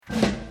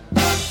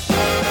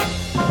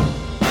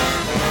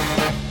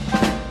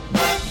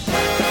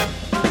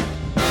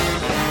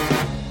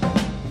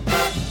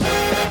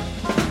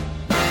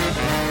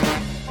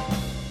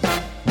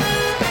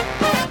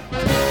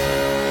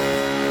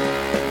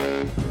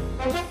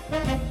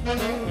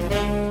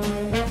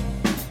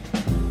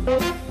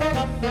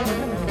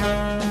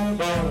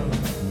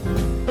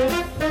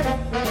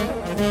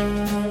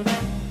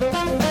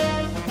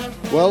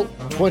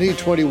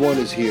2021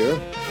 is here,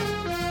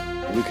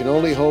 and we can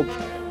only hope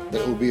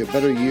that it will be a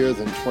better year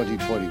than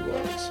 2020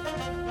 was.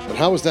 But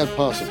how is that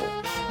possible?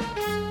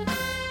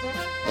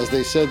 As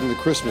they said in the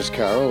Christmas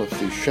Carol, if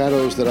the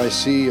shadows that I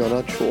see are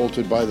not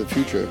altered by the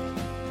future,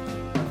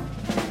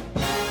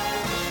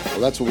 well,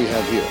 that's what we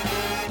have here.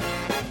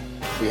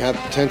 We have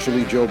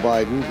potentially Joe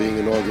Biden being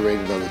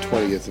inaugurated on the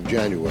 20th of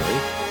January.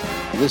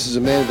 And this is a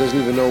man who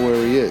doesn't even know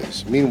where he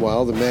is.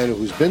 Meanwhile, the man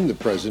who's been the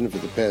president for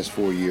the past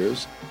 4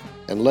 years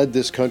and led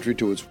this country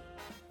to its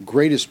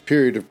greatest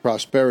period of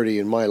prosperity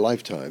in my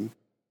lifetime,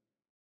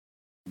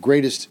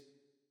 greatest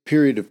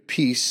period of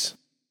peace,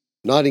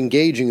 not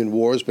engaging in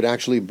wars, but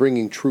actually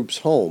bringing troops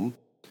home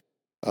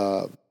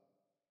at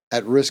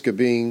risk of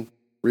being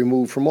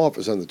removed from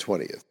office on the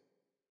 20th.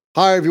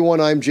 Hi, everyone.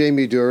 I'm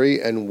Jamie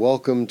Dury, and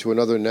welcome to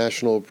another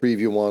National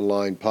Preview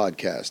Online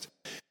podcast.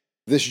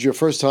 If this is your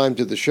first time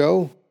to the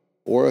show,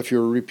 or if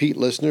you're a repeat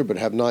listener but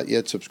have not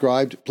yet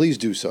subscribed, please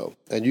do so.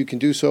 And you can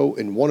do so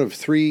in one of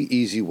three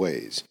easy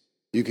ways.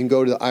 You can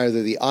go to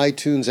either the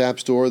iTunes App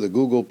Store, the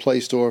Google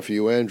Play Store for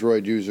you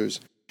Android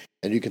users,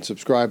 and you can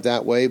subscribe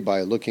that way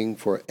by looking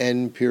for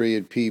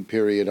N.P.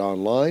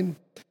 online.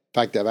 In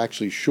fact, I've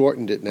actually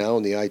shortened it now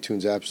in the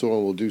iTunes App Store,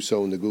 and will do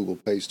so in the Google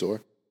Play Store.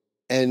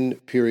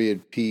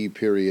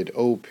 N.P.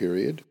 O.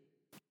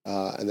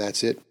 And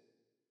that's it.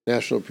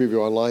 National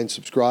Preview Online.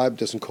 Subscribe.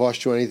 Doesn't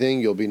cost you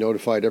anything. You'll be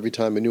notified every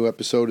time a new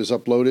episode is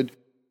uploaded.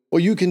 Or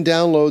you can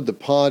download the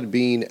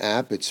Podbean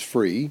app. It's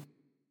free.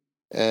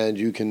 And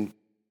you can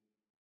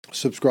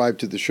subscribe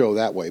to the show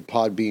that way.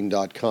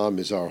 Podbean.com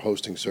is our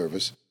hosting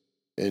service.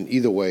 And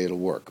either way, it'll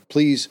work.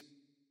 Please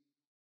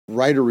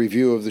write a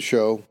review of the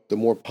show. The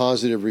more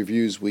positive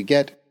reviews we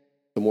get,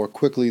 the more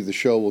quickly the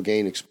show will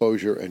gain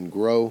exposure and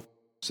grow,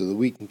 so that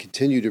we can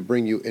continue to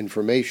bring you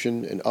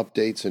information and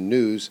updates and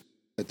news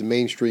that the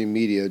mainstream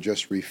media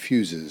just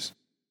refuses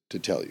to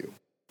tell you.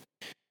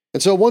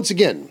 And so once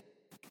again,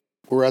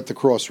 we're at the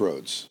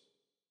crossroads,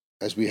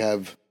 as we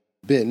have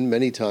been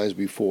many times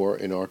before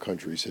in our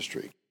country's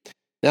history.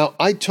 Now,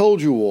 I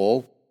told you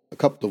all a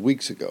couple of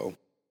weeks ago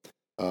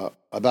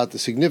about the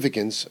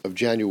significance of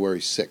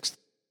January 6th.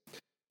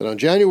 That on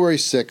January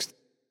 6th,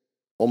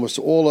 almost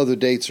all other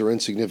dates are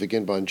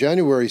insignificant, but on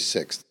January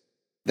 6th,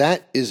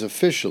 that is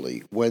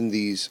officially when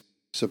these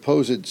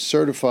supposed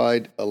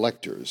certified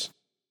electors,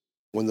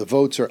 when the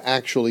votes are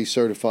actually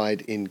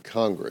certified in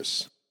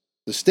Congress.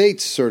 The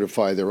states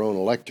certify their own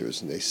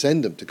electors, and they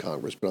send them to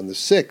Congress, but on the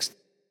 6th,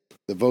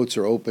 the votes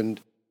are opened,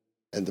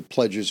 and the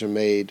pledges are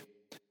made,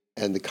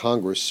 and the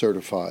Congress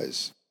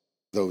certifies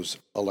those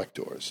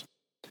electors.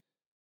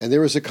 And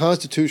there is a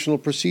constitutional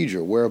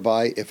procedure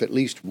whereby if at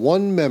least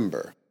one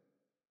member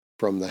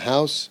from the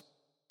House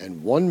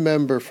and one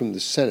member from the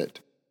Senate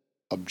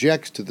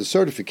objects to the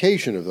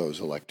certification of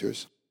those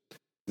electors,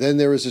 then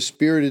there is a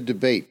spirited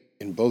debate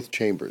in both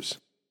chambers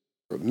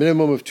for a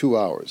minimum of 2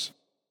 hours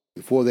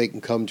before they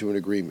can come to an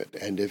agreement.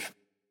 And if,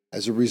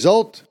 as a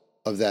result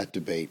of that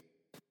debate,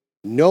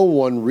 no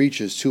one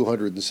reaches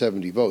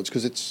 270 votes,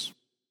 because it's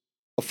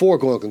a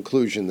foregone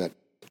conclusion that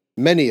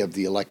many of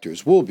the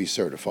electors will be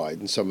certified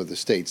in some of the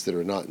states that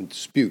are not in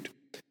dispute.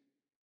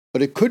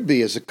 But it could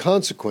be, as a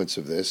consequence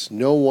of this,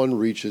 no one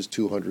reaches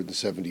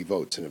 270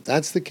 votes. And if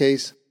that's the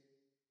case,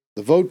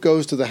 the vote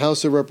goes to the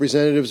House of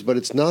Representatives, but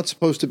it's not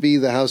supposed to be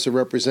the House of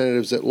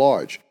Representatives at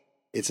large.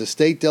 It's a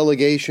state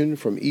delegation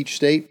from each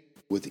state,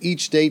 with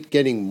each state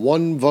getting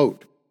one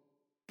vote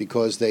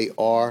because they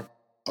are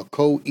a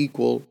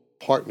co-equal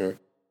partner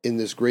in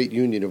this great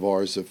union of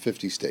ours of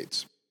 50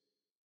 states.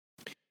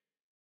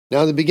 Now,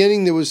 in the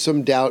beginning, there was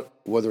some doubt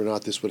whether or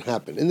not this would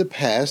happen. In the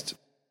past,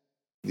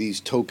 these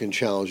token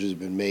challenges have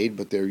been made,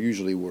 but there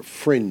usually were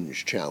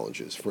fringe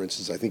challenges. For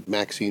instance, I think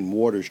Maxine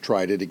Waters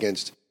tried it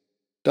against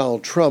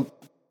Donald Trump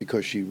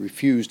because she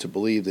refused to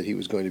believe that he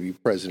was going to be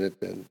president,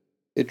 and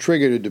it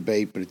triggered a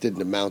debate, but it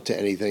didn't amount to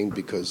anything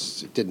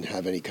because it didn't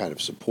have any kind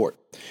of support.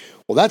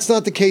 Well, that's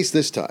not the case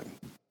this time.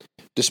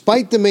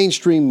 Despite the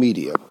mainstream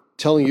media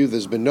telling you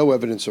there's been no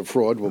evidence of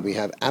fraud when we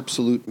have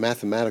absolute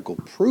mathematical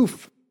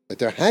proof that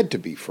there had to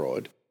be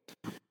fraud,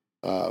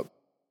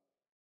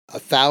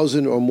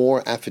 1,000 or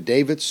more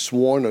affidavits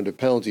sworn under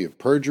penalty of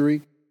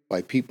perjury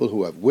by people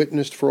who have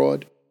witnessed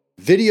fraud,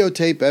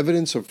 videotape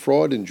evidence of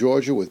fraud in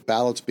Georgia with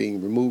ballots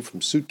being removed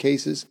from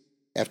suitcases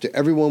after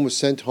everyone was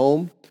sent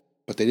home,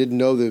 but they didn't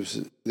know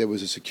there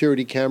was a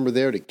security camera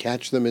there to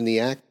catch them in the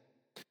act.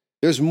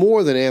 There's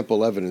more than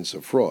ample evidence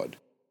of fraud.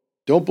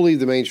 Don't believe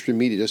the mainstream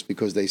media just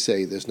because they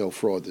say there's no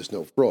fraud, there's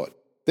no fraud.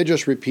 They're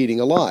just repeating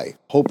a lie,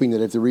 hoping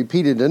that if they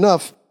repeat it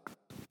enough,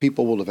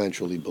 people will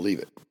eventually believe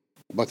it.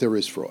 But there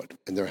is fraud,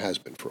 and there has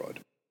been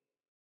fraud.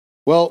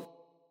 Well,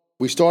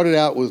 we started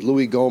out with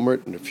Louis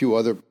Gohmert and a few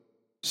other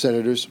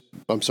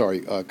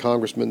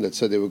congressmen that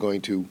said they were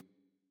going to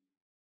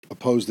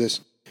oppose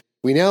this.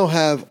 We now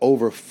have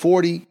over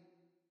 40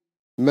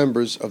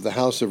 members of the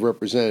House of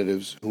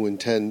Representatives who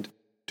intend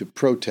to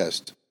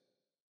protest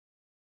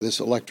this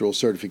electoral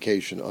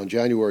certification on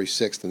January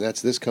 6th, and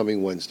that's this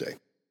coming Wednesday.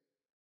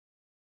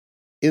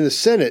 In the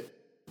Senate,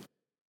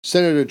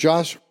 Senator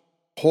Josh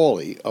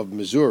Hawley of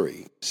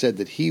Missouri said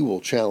that he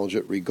will challenge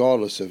it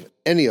regardless of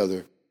any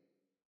other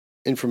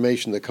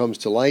information that comes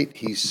to light.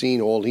 He's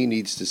seen all he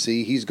needs to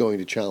see. He's going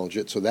to challenge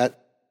it. So that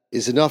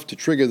is enough to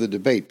trigger the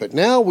debate. But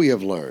now we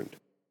have learned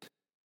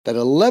that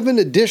 11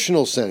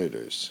 additional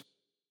senators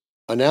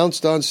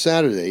announced on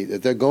Saturday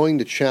that they're going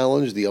to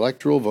challenge the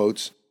electoral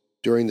votes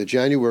during the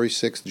January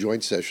 6th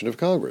joint session of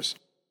Congress.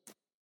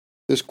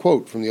 This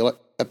quote from the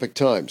Epoch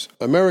Times: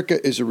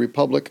 "America is a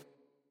republic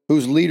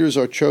whose leaders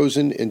are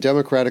chosen in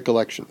democratic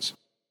elections.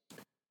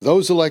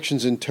 Those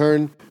elections, in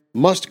turn,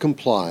 must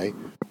comply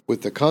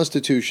with the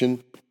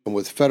Constitution and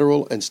with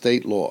federal and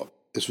state law."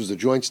 This was a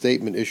joint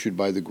statement issued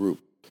by the group.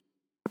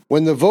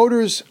 "When the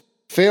voters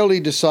fairly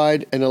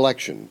decide an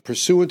election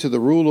pursuant to the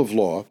rule of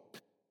law,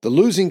 the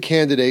losing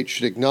candidate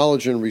should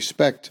acknowledge and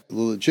respect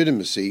the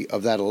legitimacy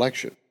of that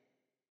election.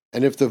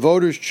 And if the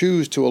voters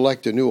choose to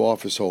elect a new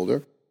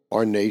officeholder,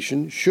 our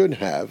nation should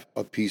have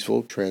a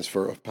peaceful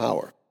transfer of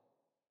power.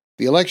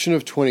 The election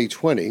of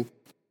 2020,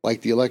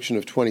 like the election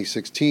of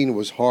 2016,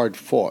 was hard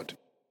fought,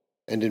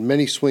 and in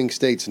many swing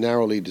states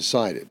narrowly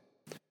decided.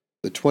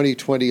 The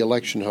 2020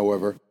 election,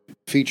 however,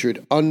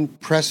 featured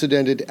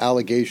unprecedented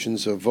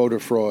allegations of voter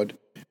fraud,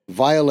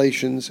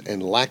 violations,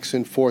 and lax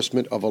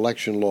enforcement of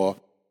election law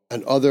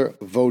and other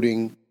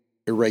voting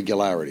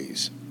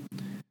irregularities.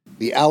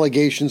 The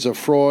allegations of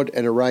fraud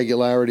and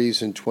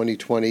irregularities in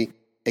 2020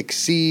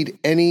 exceed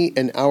any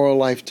in our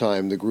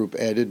lifetime," the group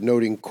added,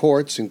 noting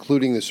courts,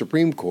 including the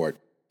Supreme Court,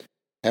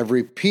 have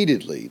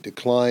repeatedly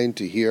declined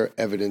to hear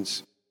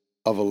evidence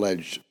of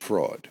alleged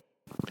fraud.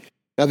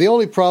 Now, the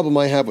only problem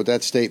I have with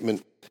that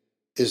statement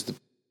is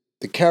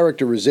the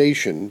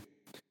characterization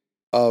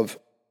of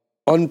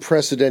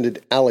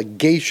unprecedented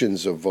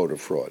allegations of voter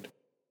fraud.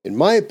 In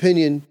my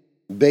opinion,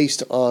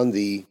 based on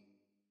the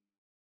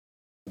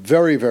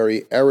very,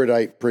 very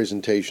erudite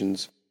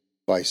presentations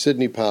by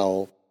Sidney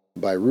Powell,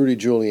 by Rudy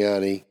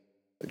Giuliani,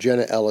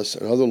 Jenna Ellis,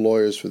 and other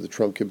lawyers for the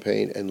Trump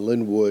campaign, and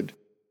Lynn Wood,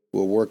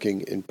 who are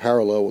working in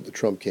parallel with the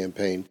Trump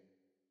campaign,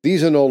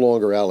 these are no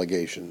longer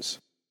allegations.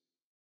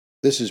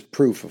 This is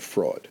proof of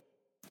fraud.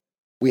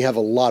 We have a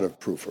lot of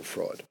proof of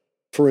fraud.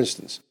 For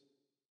instance,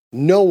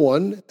 no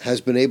one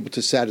has been able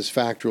to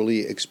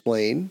satisfactorily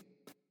explain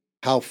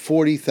how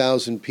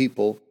 40,000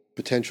 people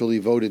potentially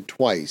voted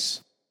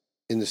twice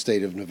in the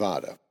state of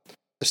Nevada,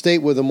 a state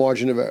where the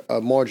margin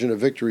of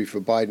victory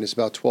for Biden is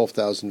about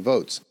 12,000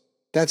 votes.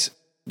 That's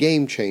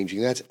game-changing.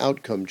 That's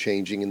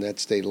outcome-changing in that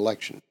state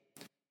election.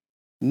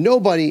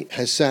 Nobody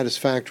has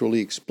satisfactorily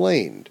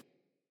explained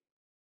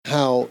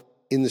how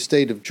in the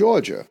state of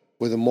Georgia,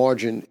 where the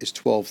margin is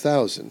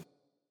 12,000,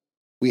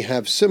 we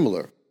have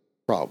similar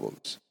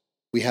problems.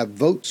 We have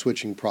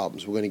vote-switching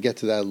problems. We're going to get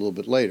to that a little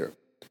bit later.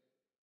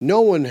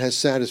 No one has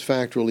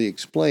satisfactorily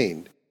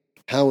explained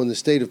how in the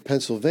state of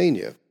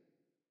Pennsylvania,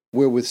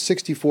 where with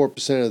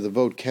 64% of the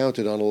vote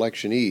counted on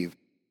election eve,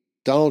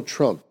 Donald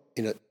Trump,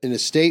 in a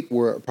state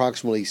where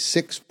approximately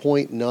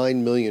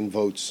 6.9 million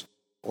votes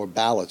or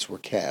ballots were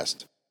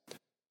cast,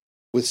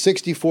 with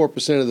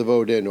 64% of the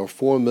vote in, or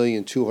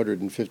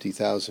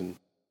 4,250,000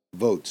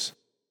 votes,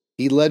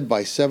 he led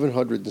by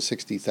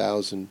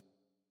 760,000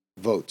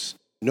 votes.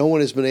 No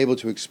one has been able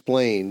to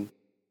explain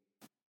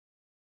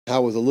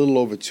how, with a little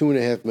over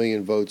 2.5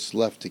 million votes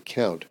left to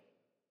count,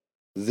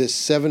 this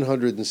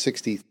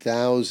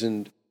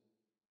 760,000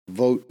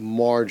 vote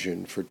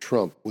margin for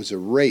Trump was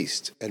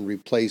erased and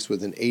replaced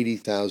with an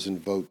 80,000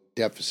 vote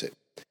deficit.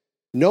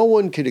 No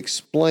one could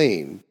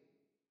explain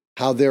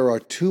how there are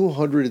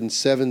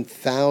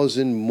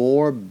 207,000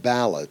 more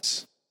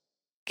ballots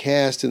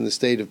cast in the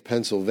state of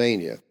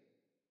Pennsylvania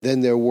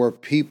than there were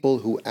people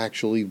who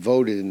actually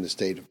voted in the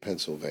state of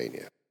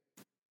Pennsylvania.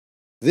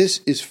 This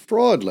is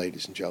fraud,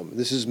 ladies and gentlemen.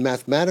 This is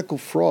mathematical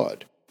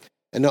fraud.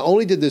 And not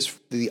only did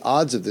the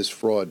odds of this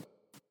fraud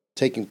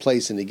taking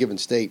place in a given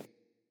state,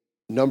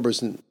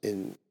 numbers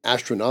in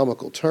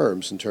astronomical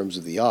terms, in terms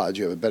of the odds,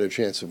 you have a better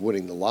chance of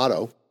winning the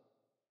lotto,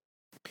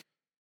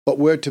 but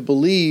we're to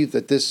believe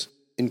that this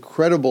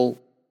incredible,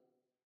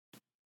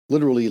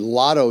 literally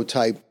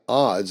lotto-type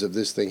odds of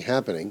this thing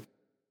happened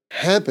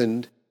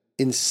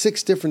in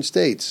 6 different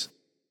states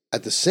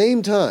at the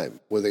same time,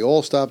 where they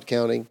all stopped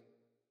counting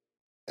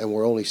and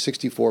where only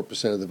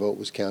 64% of the vote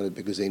was counted,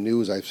 because they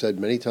knew, as I've said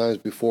many times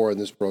before in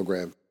this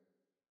program,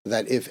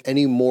 that if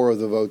any more of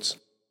the votes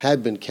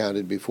had been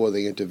counted before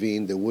they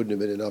intervened, there wouldn't have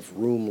been enough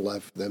room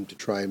left for them to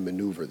try and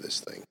maneuver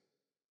this thing.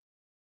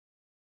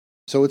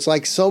 So it's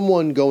like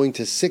someone going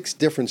to 6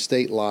 different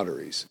state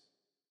lotteries,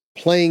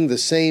 playing the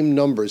same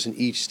numbers in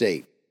each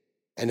state,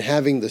 and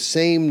having the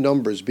same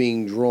numbers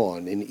being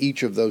drawn in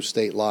each of those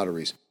state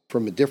lotteries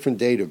from a different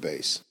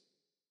database,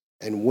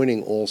 and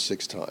winning all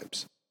 6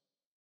 times.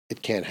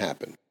 It can't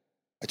happen.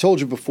 I told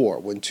you before,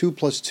 when 2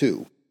 plus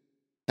 2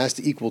 has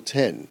to equal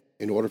 10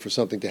 in order for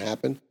something to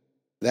happen,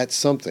 that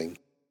something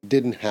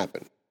didn't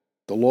happen.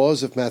 The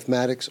laws of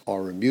mathematics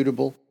are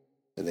immutable,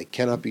 and they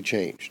cannot be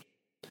changed.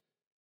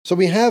 So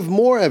we have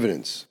more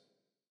evidence.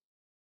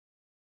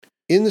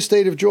 In the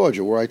state of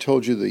Georgia, where I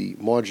told you the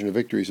margin of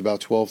victory is about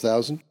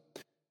 12,000,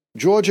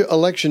 Georgia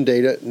election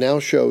data now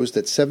shows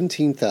that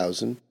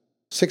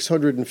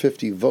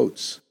 17,650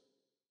 votes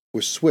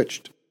were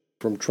switched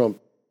from Trump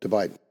to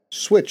Biden.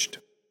 Switched.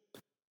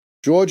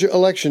 Georgia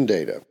election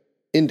data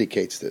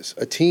indicates this.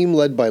 A team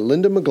led by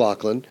Linda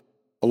McLaughlin,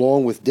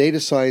 along with data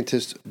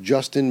scientists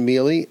Justin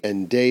Mealy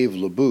and Dave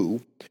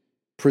LeBoux,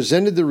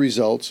 presented the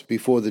results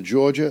before the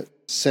Georgia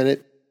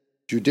Senate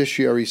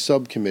Judiciary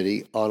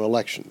Subcommittee on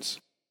Elections.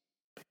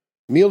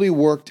 Mealy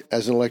worked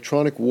as an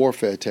electronic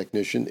warfare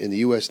technician in the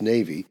U.S.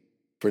 Navy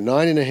for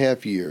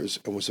 9.5 years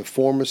and was a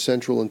former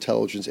Central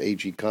Intelligence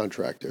AG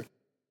contractor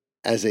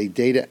as a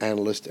data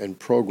analyst and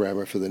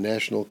programmer for the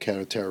National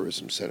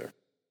Counterterrorism Center.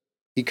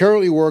 He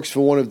currently works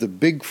for one of the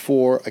Big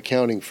Four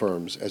accounting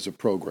firms as a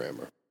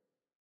programmer.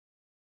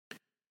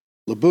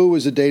 LeBoux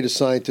is a data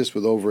scientist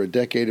with over a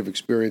decade of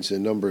experience in a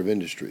number of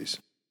industries.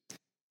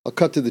 I'll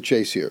cut to the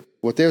chase here.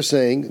 What they're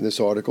saying in this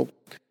article,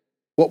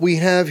 what we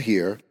have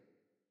here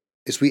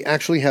is we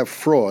actually have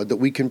fraud that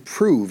we can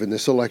prove in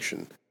this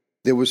election.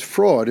 There was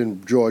fraud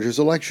in Georgia's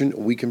election.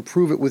 We can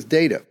prove it with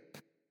data.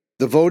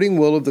 The voting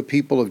will of the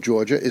people of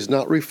Georgia is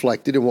not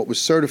reflected in what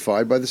was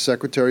certified by the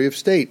Secretary of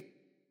State.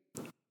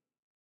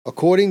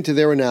 According to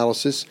their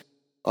analysis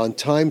on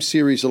time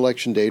series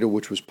election data,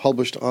 which was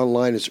published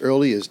online as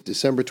early as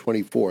December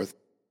 24th,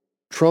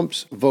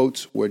 Trump's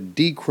votes were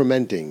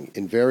decrementing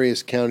in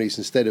various counties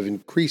instead of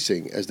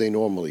increasing as they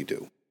normally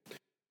do.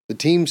 The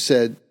team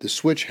said the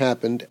switch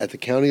happened at the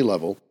county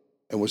level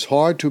and was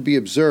hard to be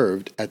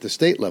observed at the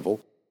state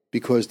level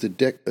because the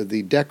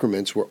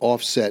decrements were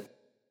offset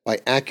by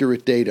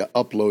accurate data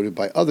uploaded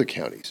by other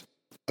counties.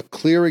 A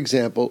clear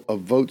example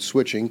of vote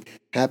switching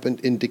happened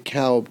in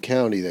DeKalb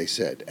County, they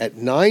said, at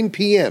 9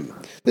 p.m.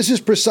 This is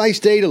precise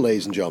data,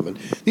 ladies and gentlemen.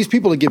 These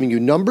people are giving you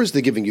numbers,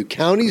 they're giving you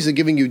counties, they're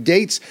giving you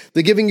dates,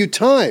 they're giving you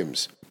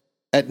times.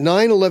 At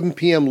 9:11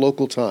 p.m.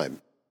 local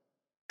time,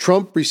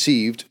 Trump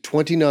received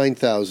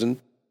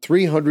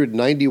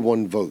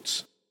 29,391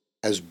 votes,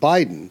 as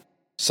Biden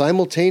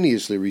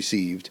simultaneously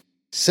received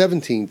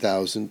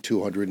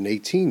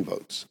 17,218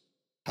 votes.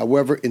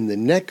 However, in the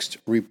next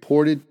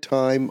reported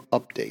time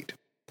update,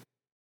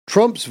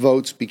 Trump's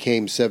votes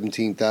became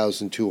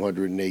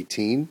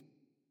 17,218,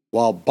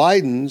 while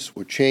Biden's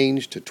were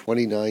changed to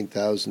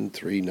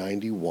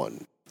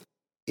 29,391.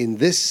 In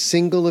this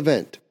single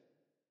event,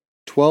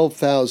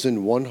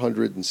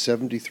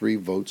 12,173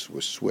 votes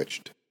were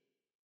switched.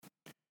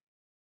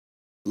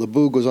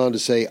 LeBoux goes on to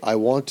say, I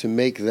want to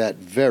make that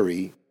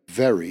very,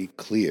 very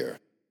clear,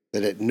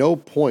 that at no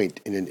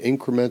point in an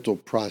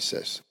incremental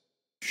process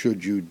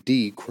should you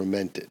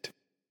decrement it.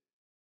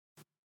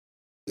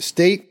 The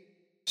state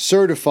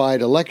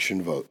certified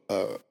election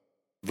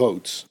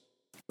votes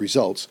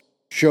results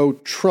show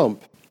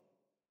Trump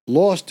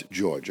lost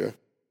Georgia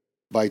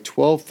by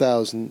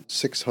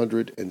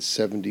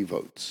 12,670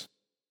 votes.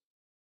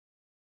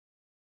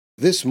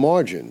 This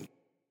margin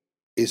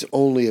is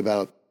only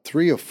about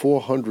 300 or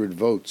 400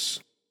 votes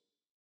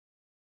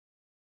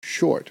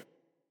short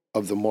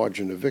of the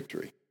margin of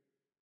victory.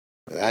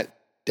 That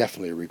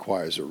definitely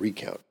requires a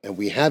recount. And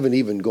we haven't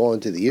even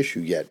gone to the issue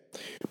yet,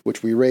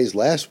 which we raised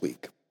last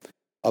week,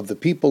 of the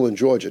people in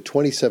Georgia,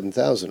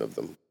 27,000 of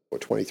them, or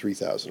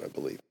 23,000, I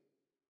believe,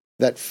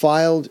 that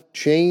filed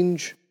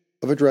change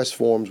of address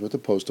forms with the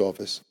post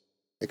office,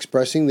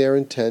 expressing their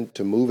intent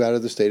to move out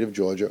of the state of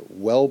Georgia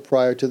well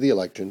prior to the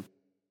election,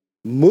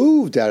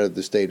 moved out of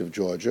the state of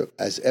Georgia,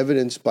 as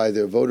evidenced by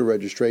their voter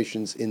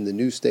registrations in the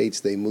new states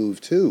they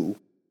moved to,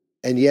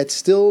 and yet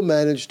still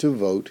managed to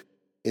vote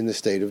in the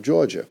state of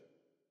Georgia.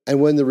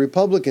 And when the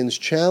Republicans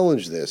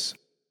challenged this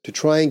to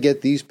try and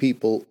get these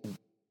people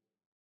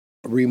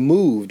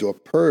removed or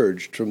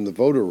purged from the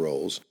voter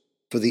rolls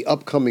for the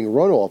upcoming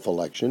runoff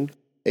election,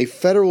 a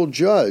federal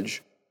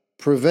judge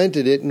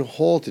prevented it and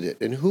halted it.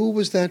 And who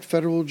was that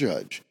federal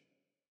judge?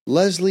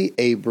 Leslie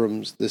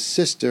Abrams, the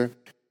sister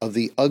of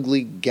the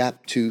ugly,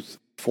 gap-toothed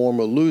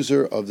former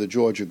loser of the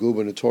Georgia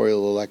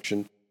gubernatorial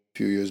election a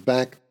few years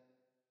back,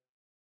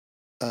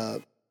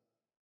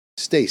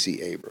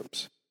 Stacey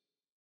Abrams.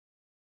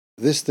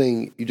 This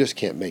thing, you just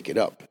can't make it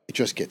up. It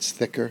just gets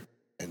thicker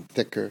and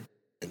thicker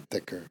and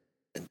thicker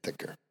and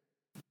thicker.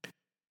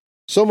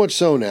 So much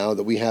so now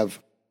that we have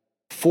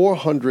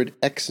 400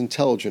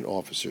 ex-intelligence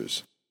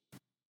officers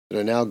that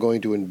are now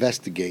going to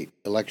investigate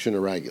election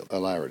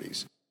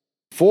irregularities.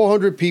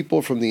 400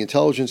 people from the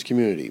intelligence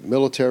community,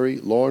 military,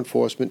 law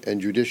enforcement,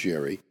 and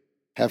judiciary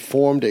have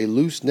formed a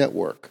loose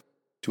network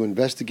to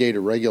investigate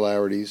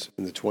irregularities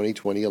in the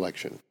 2020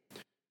 election.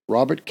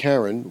 Robert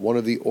Caron, one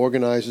of the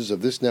organizers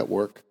of this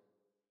network,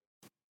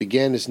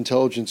 began his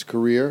intelligence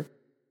career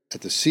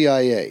at the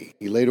CIA.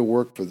 He later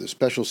worked for the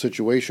Special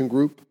Situation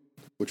Group,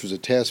 which was a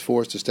task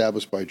force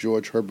established by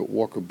George Herbert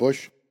Walker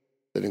Bush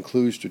that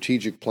includes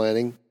strategic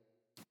planning.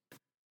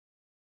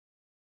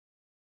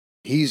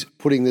 He's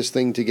putting this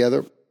thing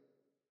together.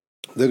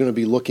 They're going to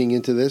be looking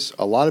into this.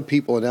 A lot of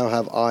people now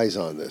have eyes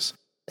on this.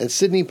 And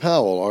Sidney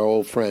Powell, our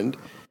old friend,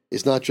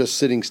 is not just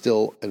sitting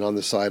still and on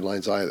the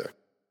sidelines either.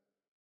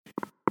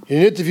 In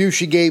an interview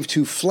she gave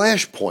to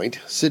Flashpoint,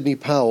 Sidney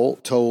Powell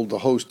told the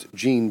host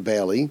Gene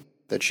Bailey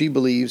that she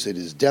believes it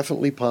is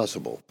definitely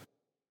possible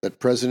that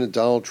President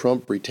Donald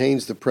Trump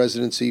retains the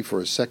presidency for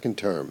a second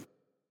term,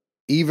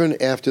 even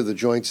after the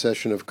joint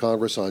session of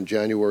Congress on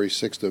January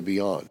 6th or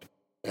beyond.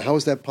 Now, how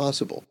is that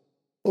possible?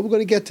 Well, we're going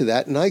to get to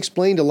that, and I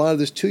explained a lot of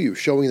this to you,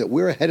 showing that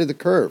we're ahead of the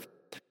curve.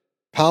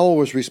 Powell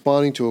was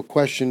responding to a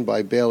question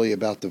by Bailey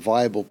about the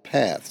viable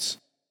paths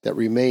that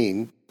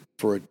remain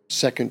for a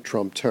second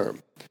Trump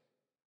term.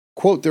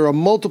 Quote, there are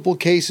multiple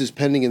cases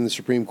pending in the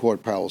Supreme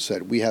Court, Powell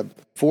said. We have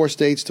 4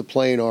 states to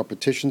play in our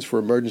petitions for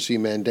emergency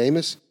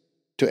mandamus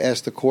to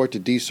ask the court to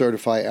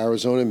decertify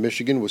Arizona,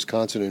 Michigan,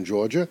 Wisconsin, and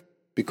Georgia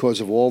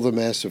because of all the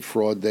massive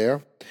fraud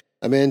there.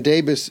 A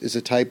mandamus is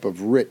a type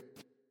of writ,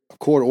 a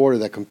court order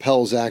that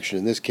compels action,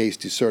 in this case,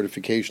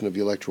 decertification of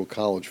the Electoral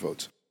College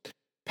votes.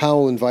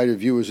 Powell invited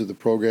viewers of the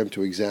program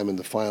to examine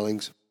the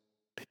filings.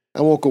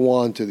 I won't go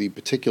on to the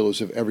particulars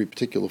of every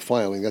particular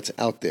filing that's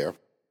out there.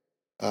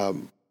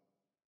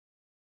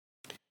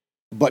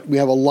 But we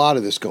have a lot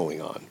of this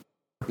going on.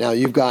 Now,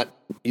 you've got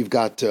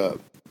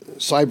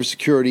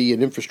cybersecurity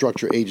and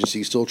infrastructure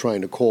agencies still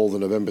trying to call the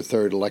November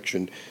 3rd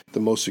election the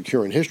most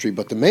secure in history.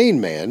 But the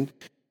main man,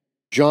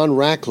 John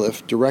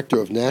Ratcliffe, Director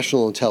of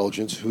National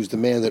Intelligence, who's the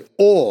man that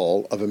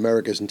all of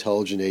America's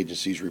intelligence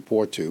agencies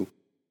report to,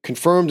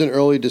 confirmed in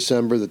early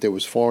December that there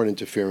was foreign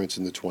interference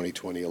in the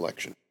 2020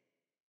 election.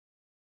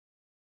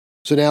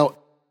 So now,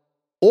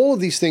 all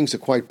of these things are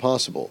quite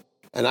possible.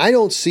 And I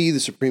don't see the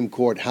Supreme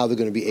Court how they're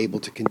going to be able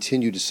to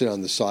continue to sit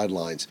on the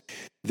sidelines.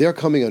 They're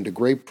coming under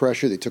great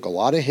pressure. They took a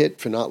lot of hit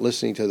for not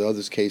listening to the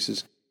other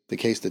cases, the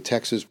case that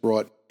Texas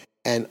brought.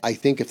 And I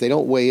think if they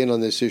don't weigh in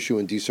on this issue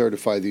and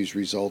decertify these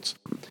results,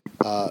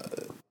 they're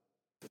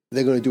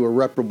going to do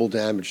irreparable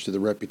damage to the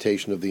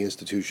reputation of the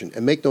institution.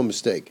 And make no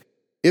mistake,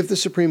 if the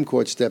Supreme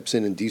Court steps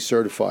in and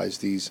decertifies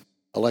these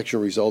election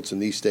results in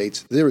these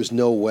states, there is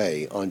no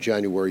way on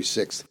January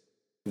 6th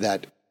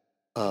that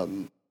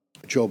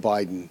Joe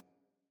Biden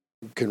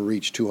can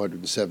reach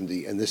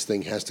 270, and this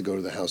thing has to go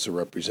to the House of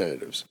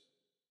Representatives.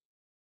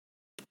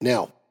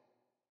 Now,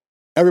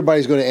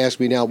 everybody's going to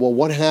ask me now, well,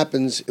 what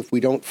happens if we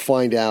don't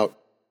find out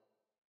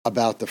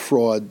about the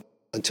fraud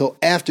until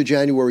after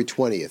January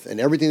 20th, and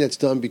everything that's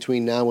done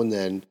between now and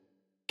then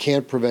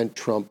can't prevent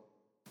Trump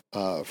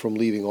from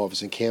leaving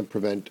office and can't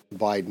prevent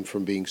Biden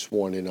from being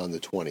sworn in on the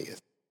 20th?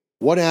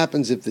 What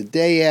happens if the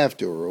day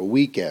after or a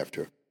week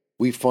after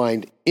we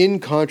find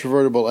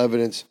incontrovertible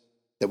evidence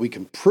that we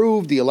can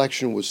prove the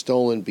election was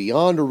stolen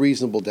beyond a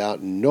reasonable doubt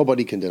and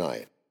nobody can deny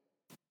it?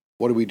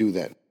 What do we do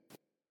then?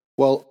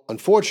 Well,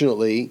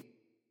 unfortunately,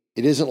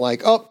 it isn't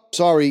like, oh,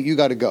 sorry, you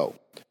got to go.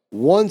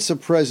 Once a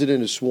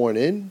president is sworn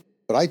in,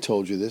 but I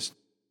told you this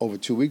over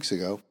 2 weeks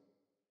ago,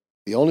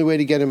 the only way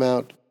to get him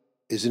out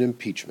is an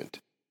impeachment.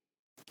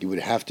 He would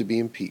have to be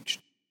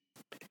impeached.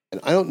 And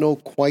I don't know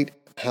quite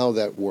how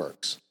that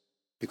works,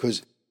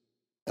 because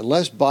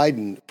unless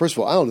Biden, first of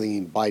all, I don't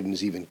think Biden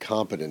is even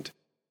competent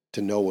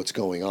to know what's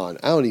going on.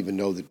 I don't even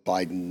know that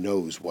Biden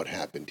knows what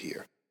happened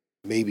here.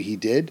 Maybe he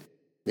did.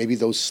 Maybe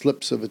those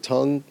slips of a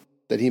tongue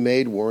that he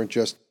made weren't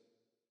just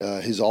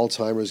his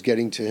Alzheimer's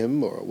getting to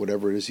him or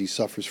whatever it is he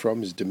suffers from,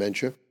 his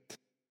dementia.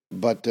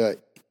 But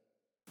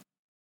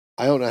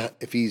I don't know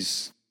if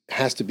he's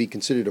has to be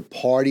considered a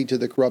party to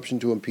the corruption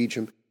to impeach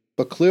him.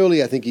 But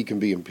clearly I think he can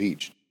be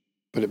impeached.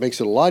 But it makes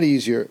it a lot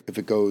easier if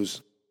it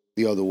goes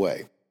the other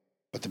way.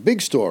 But the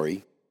big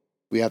story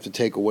we have to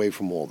take away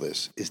from all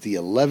this is the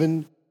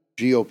 11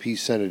 GOP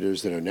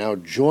senators that are now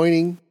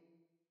joining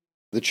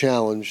the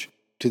challenge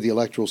to the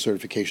electoral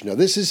certification. Now,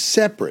 this is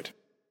separate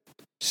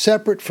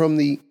from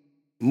the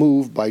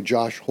move by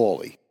Josh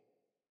Hawley.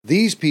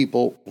 These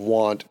people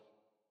want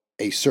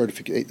a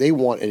certification. They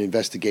want an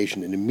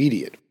investigation, an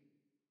immediate.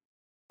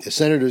 The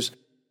senators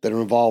that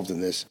are involved in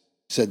this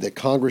said that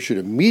Congress should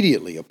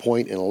immediately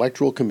appoint an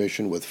electoral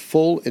commission with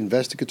full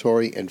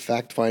investigatory and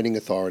fact-finding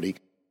authority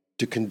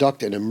to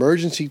conduct an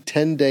emergency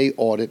 10-day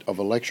audit of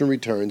election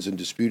returns in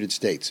disputed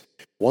states.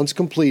 Once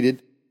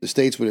completed, the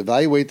states would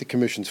evaluate the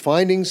commission's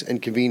findings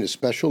and convene a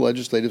special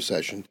legislative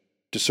session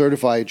to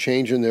certify a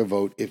change in their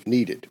vote if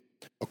needed.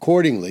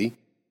 Accordingly,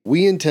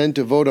 we intend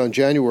to vote on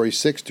January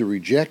 6th to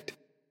reject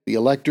the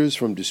electors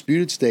from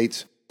disputed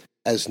states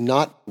as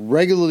not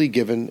regularly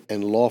given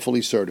and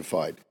lawfully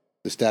certified,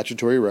 the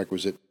statutory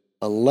requisite,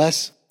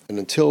 unless and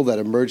until that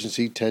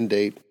emergency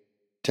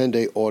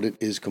 10-day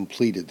audit is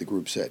completed, the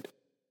group said.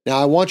 Now,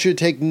 I want you to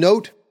take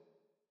note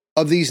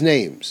of these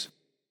names.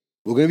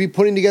 We're going to be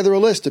putting together a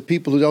list of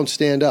people who don't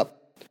stand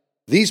up.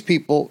 These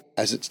people,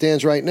 as it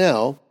stands right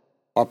now,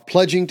 are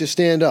pledging to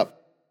stand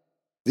up.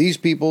 These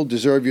people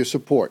deserve your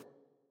support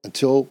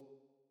until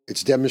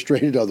it's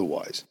demonstrated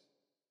otherwise.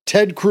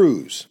 Ted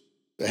Cruz,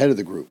 the head of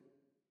the group,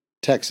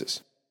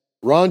 Texas.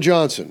 Ron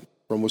Johnson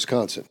from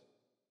Wisconsin.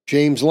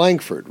 James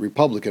Lankford,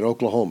 Republican,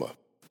 Oklahoma.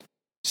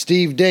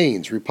 Steve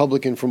Daines,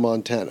 Republican from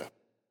Montana.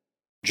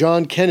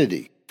 John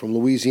Kennedy from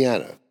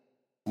Louisiana.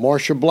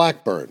 Marsha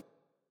Blackburn,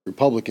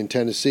 Republican,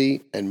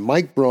 Tennessee, and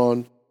Mike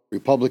Braun,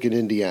 Republican,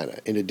 Indiana.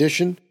 In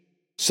addition,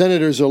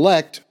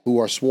 Senators-elect, who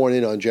are sworn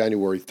in on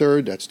January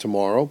 3rd, that's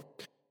tomorrow: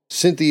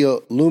 Cynthia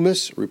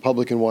Loomis,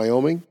 Republican,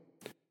 Wyoming;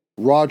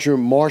 Roger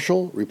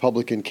Marshall,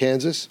 Republican,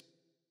 Kansas;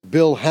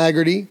 Bill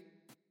Hagerty,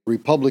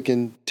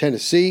 Republican,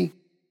 Tennessee;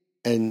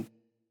 and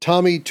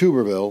Tommy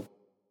Tuberville,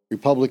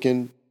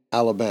 Republican,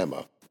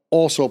 Alabama,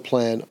 also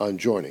plan on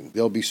joining.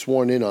 They'll be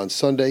sworn in on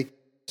Sunday,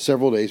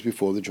 several days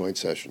before the joint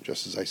session,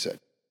 just as I said.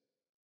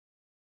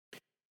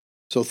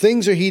 So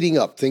things are heating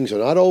up. Things are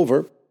not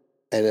over.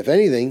 And if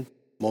anything,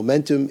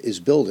 momentum is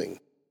building.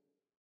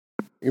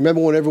 You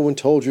remember when everyone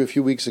told you a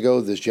few weeks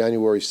ago this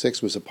January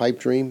 6th was a pipe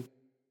dream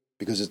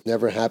because it's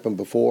never happened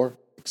before,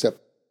 except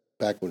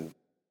back when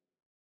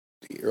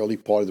the early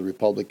part of the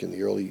Republic in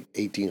the early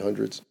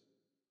 1800s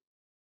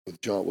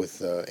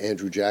with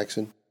Andrew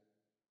Jackson?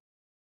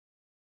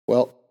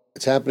 Well,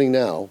 it's happening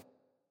now,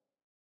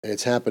 and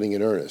it's happening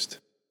in earnest.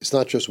 It's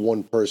not just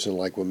one person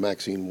like when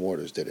Maxine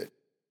Waters did it.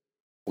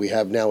 We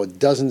have now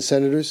 12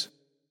 senators,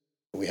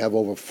 and we have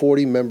over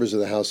 40 members of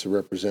the House of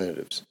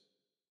Representatives.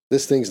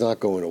 This thing's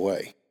not going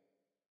away.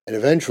 And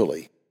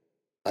eventually,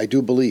 I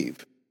do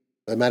believe,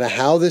 no matter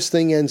how this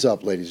thing ends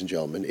up, ladies and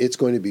gentlemen, it's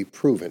going to be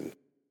proven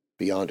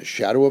beyond a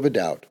shadow of a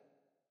doubt,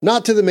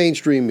 not to the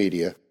mainstream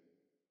media,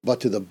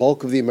 but to the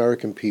bulk of the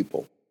American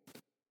people,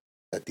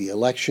 that the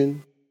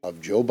election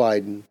of Joe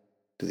Biden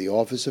to the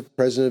office of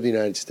President of the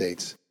United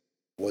States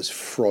was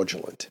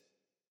fraudulent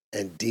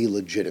and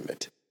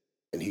delegitimate,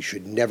 and he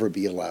should never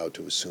be allowed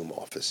to assume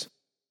office.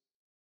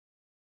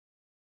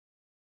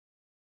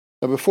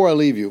 Now, before I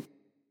leave you,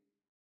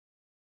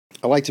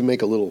 I like to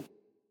make a little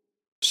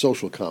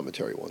social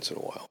commentary once in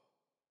a while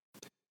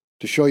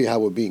to show you how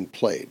we're being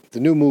played. The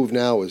new move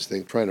now is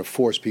they're trying to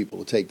force people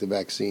to take the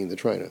vaccine. They're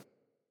trying to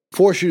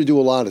force you to do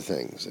a lot of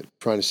things. They're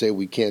trying to say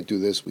we can't do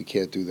this, we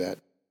can't do that.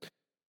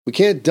 We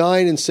can't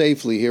dine in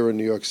safely here in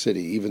New York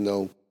City, even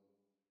though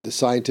the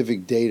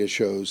scientific data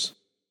shows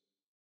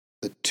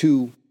that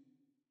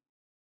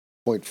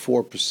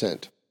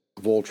 2.4%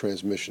 of all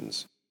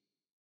transmissions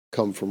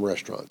come from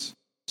restaurants.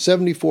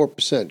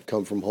 74%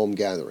 come from home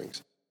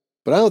gatherings.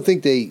 But I don't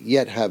think they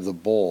yet have the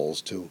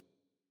balls to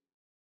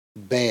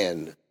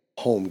ban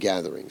home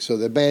gatherings. So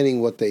they're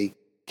banning what they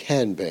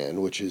can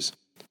ban, which is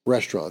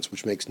restaurants,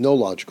 which makes no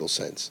logical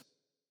sense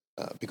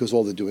because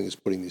all they're doing is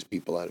putting these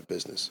people out of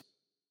business.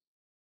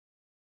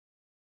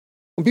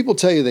 When people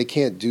tell you they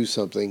can't do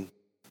something,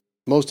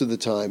 most of the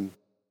time,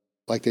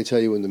 like they tell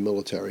you in the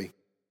military,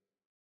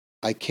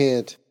 I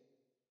can't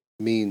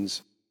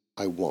means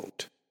I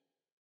won't.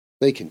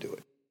 They can do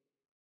it.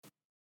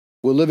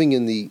 We're living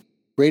in the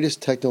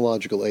greatest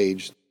technological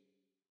age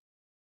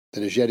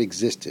that has yet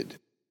existed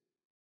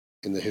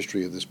in the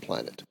history of this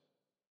planet.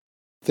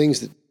 Things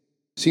that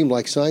seemed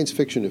like science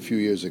fiction a few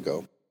years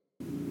ago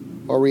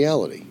are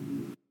reality.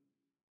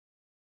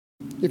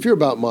 If you're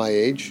about my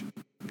age,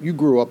 you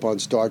grew up on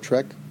Star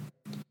Trek,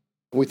 and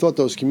we thought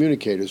those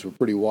communicators were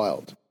pretty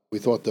wild. We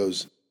thought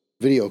those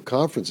video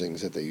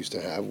conferencings that they used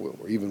to have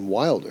were even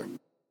wilder.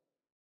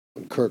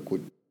 When Kirk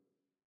would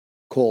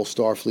call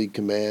Starfleet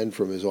Command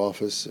from his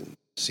office and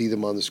see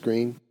them on the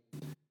screen.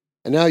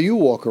 And now you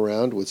walk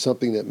around with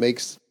something that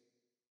makes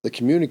the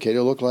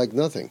communicator look like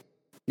nothing.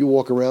 You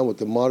walk around with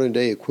the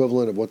modern-day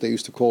equivalent of what they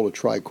used to call a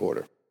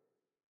tricorder.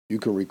 You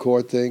can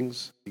record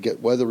things, you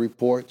get weather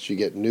reports, you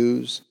get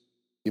news,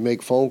 you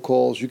make phone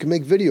calls, you can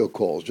make video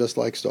calls, just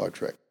like Star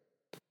Trek.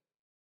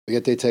 But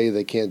yet they tell you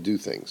they can't do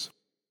things.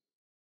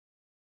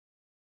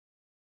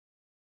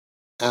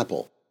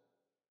 Apple,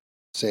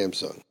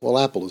 Samsung. Well,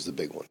 Apple is the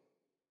big one.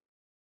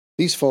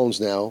 These phones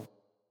now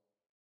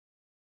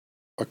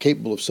are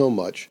capable of so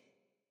much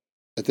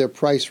that their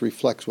price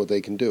reflects what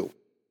they can do.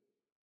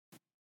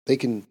 They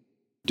can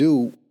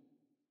do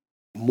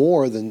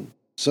more than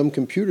some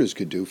computers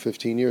could do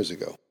 15 years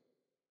ago.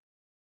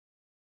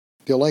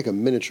 They're like a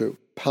miniature,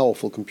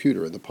 powerful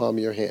computer in the palm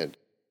of your hand.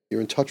 You're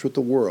in touch with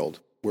the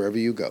world wherever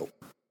you go.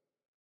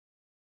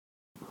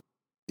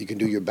 You can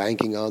do your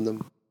banking on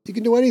them. You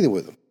can do anything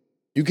with them.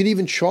 You can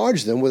even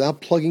charge them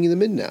without plugging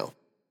them in now.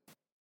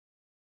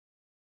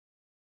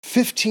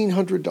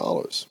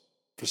 $1,500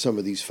 for some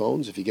of these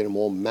phones if you get them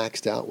all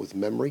maxed out with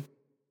memory.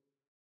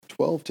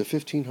 $1,200 to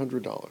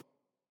 $1,500.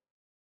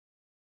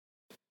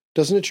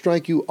 Doesn't it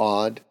strike you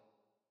odd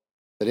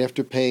that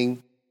after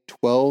paying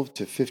 $1,200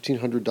 to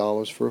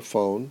 $1,500 for a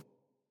phone,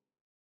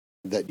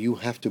 that you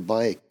have to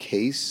buy a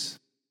case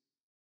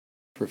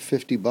for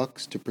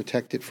 $50 to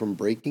protect it from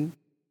breaking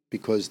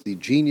because the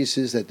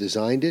geniuses that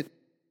designed it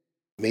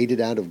made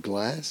it out of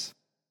glass?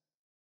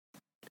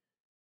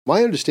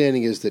 My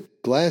understanding is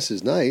that glass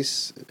is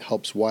nice, it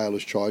helps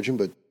wireless charging,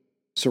 but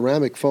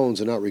ceramic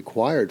phones are not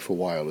required for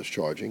wireless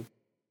charging.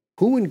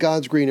 Who in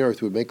God's green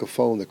earth would make a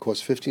phone that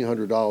costs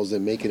 $1,500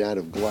 and make it out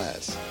of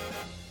glass?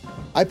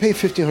 I pay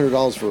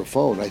 $1,500 for a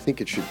phone. I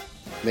think it should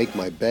make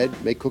my bed,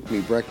 cook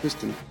me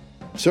breakfast, and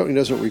certainly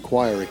doesn't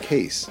require a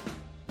case.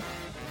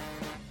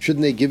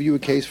 Shouldn't they give you a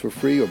case for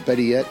free, or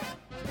better yet,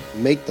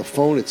 make the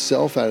phone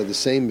itself out of the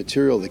same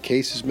material the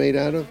case is made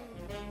out of?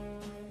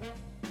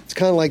 It's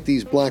kind of like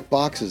these black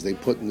boxes they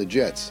put in the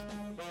jets.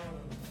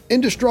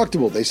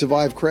 Indestructible. They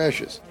survive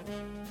crashes.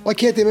 Why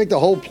can't they make the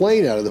whole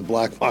plane out of the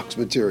black box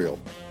material?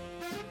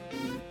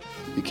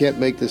 You can't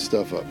make this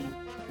stuff up.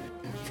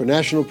 For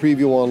National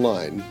Preview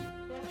Online,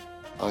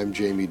 I'm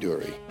Jamie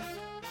Dury.